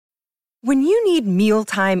When you need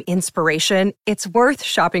mealtime inspiration, it's worth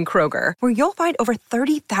shopping Kroger, where you'll find over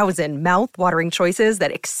 30,000 mouth-watering choices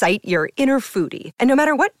that excite your inner foodie. And no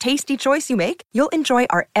matter what tasty choice you make, you'll enjoy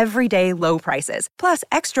our everyday low prices, plus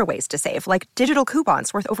extra ways to save, like digital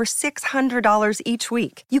coupons worth over $600 each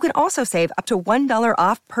week. You can also save up to $1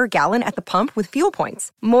 off per gallon at the pump with fuel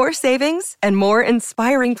points. More savings and more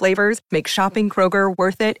inspiring flavors make shopping Kroger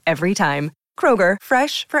worth it every time. Kroger,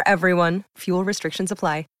 fresh for everyone. Fuel restrictions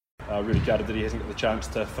apply. Really gutted that he hasn't got the chance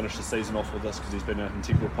to finish the season off with us because he's been an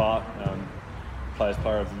integral part.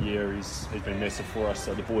 Player of the year, he's been massive for us.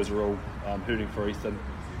 So the boys are all hooting for Ethan.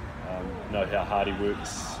 Know how hard he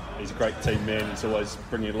works. He's a great team man. He's always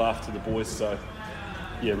bringing a laugh to the boys. So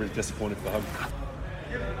yeah, really disappointed for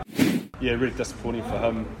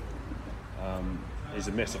him. He's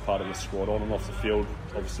a massive part of the squad on and off the field.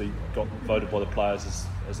 Obviously got voted by the players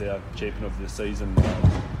as our champion of the season.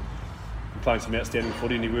 Playing some outstanding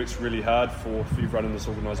footy, and he works really hard for a few running this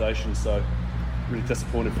organisation, so really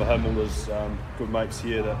disappointed for him. All his good mates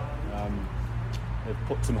here that have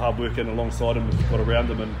put some hard work in alongside him, have got around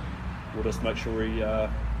him, and we'll just make sure he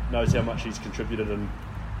knows how much he's contributed and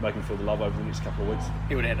make him feel the love over the next couple of weeks.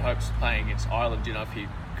 He would have had hopes playing against Ireland. Do you know if he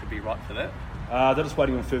could be right for that? They're just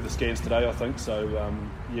waiting on further scans today, I think, so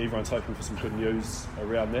everyone's hoping for some good news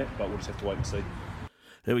around that, but we'll just have to wait and see.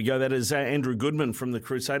 There we go. That is Andrew Goodman from the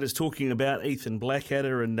Crusaders talking about Ethan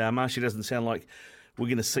Blackadder, and Marshy doesn't sound like we're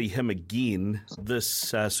going to see him again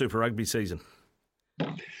this Super Rugby season.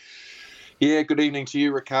 Yeah, good evening to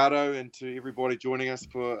you, Ricardo, and to everybody joining us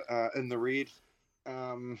for In the Red.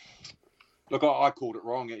 Look, I called it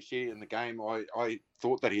wrong actually in the game. I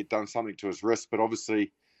thought that he had done something to his wrist, but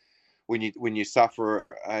obviously when you suffer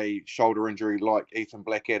a shoulder injury like Ethan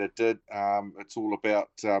Blackadder did, it's all about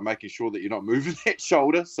making sure that you're not moving that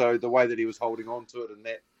shoulder. So the way that he was holding on to it in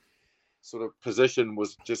that sort of position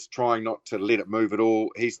was just trying not to let it move at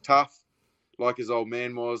all. He's tough, like his old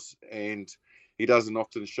man was, and he doesn't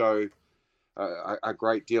often show a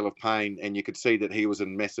great deal of pain. And you could see that he was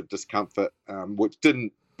in massive discomfort, which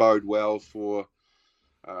didn't bode well for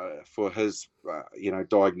his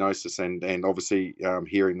diagnosis, and obviously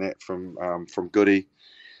hearing that from Goody,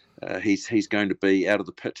 he's going to be out of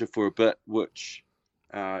the picture for a bit, which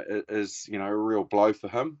is a real blow for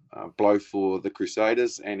him, blow for the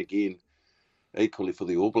Crusaders, and again equally for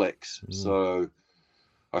the All Blacks. So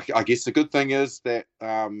I guess the good thing is that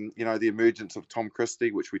the emergence of Tom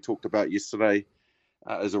Christie, which we talked about yesterday,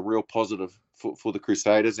 is a real positive for the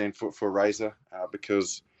Crusaders and for Razor,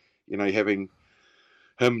 because having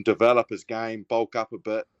him develop his game, bulk up a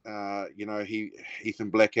bit.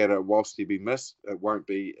 Ethan Blackadder, whilst he be missed, it won't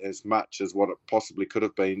be as much as what it possibly could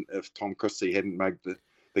have been if Tom Christie hadn't made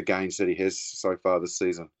the gains that he has so far this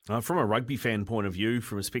season. From a rugby fan point of view,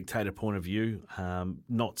 from a spectator point of view,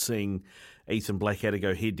 not seeing Ethan Blackadder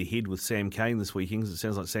go head-to-head with Sam Cane this weekend, it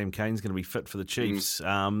sounds like Sam Cane's going to be fit for the Chiefs.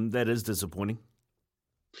 That is disappointing.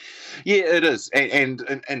 Yeah, it is. And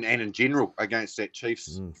in general against that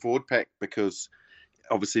Chiefs forward pack, because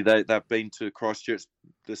obviously they've been to Christchurch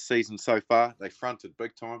this season so far. They fronted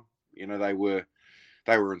big time. They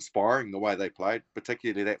were inspiring the way they played,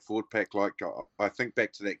 particularly that forward pack. Like I think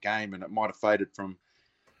back to that game, and it might have faded from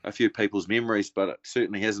a few people's memories, but it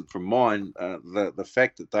certainly hasn't from mine. The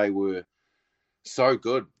fact that they were so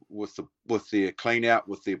good with their clean out,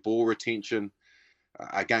 with their ball retention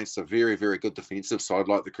against a very, very good defensive side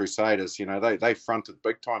like the Crusaders. They fronted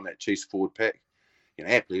big time, that Chiefs forward pack.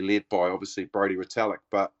 Aptly led by obviously Brodie Retallick,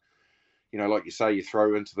 but like you say, you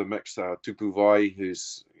throw into the mix Tupu Vai,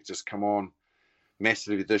 who's just come on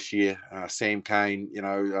massively this year. Sam Cane,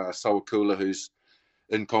 Sawakula, who's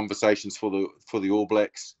in conversations for the All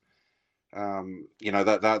Blacks. They're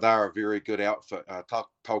a very good outfit.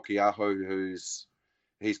 Taukiaho,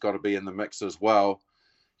 he's got to be in the mix as well.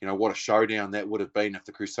 What a showdown that would have been if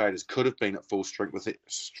the Crusaders could have been at full strength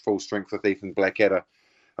with Ethan Blackadder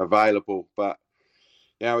available, but.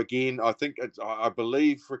 Now, again, I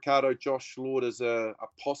believe, Ricardo, Josh Lord is a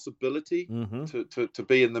possibility to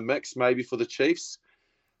be in the mix, maybe for the Chiefs.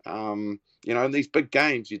 In these big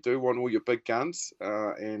games, you do want all your big guns.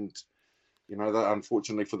 And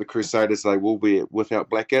unfortunately for the Crusaders, they will be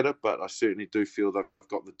without Blackadder, but I certainly do feel they've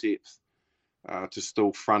got the depth to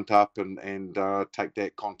still front up and take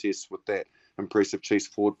that contest with that impressive Chiefs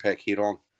forward pack head on.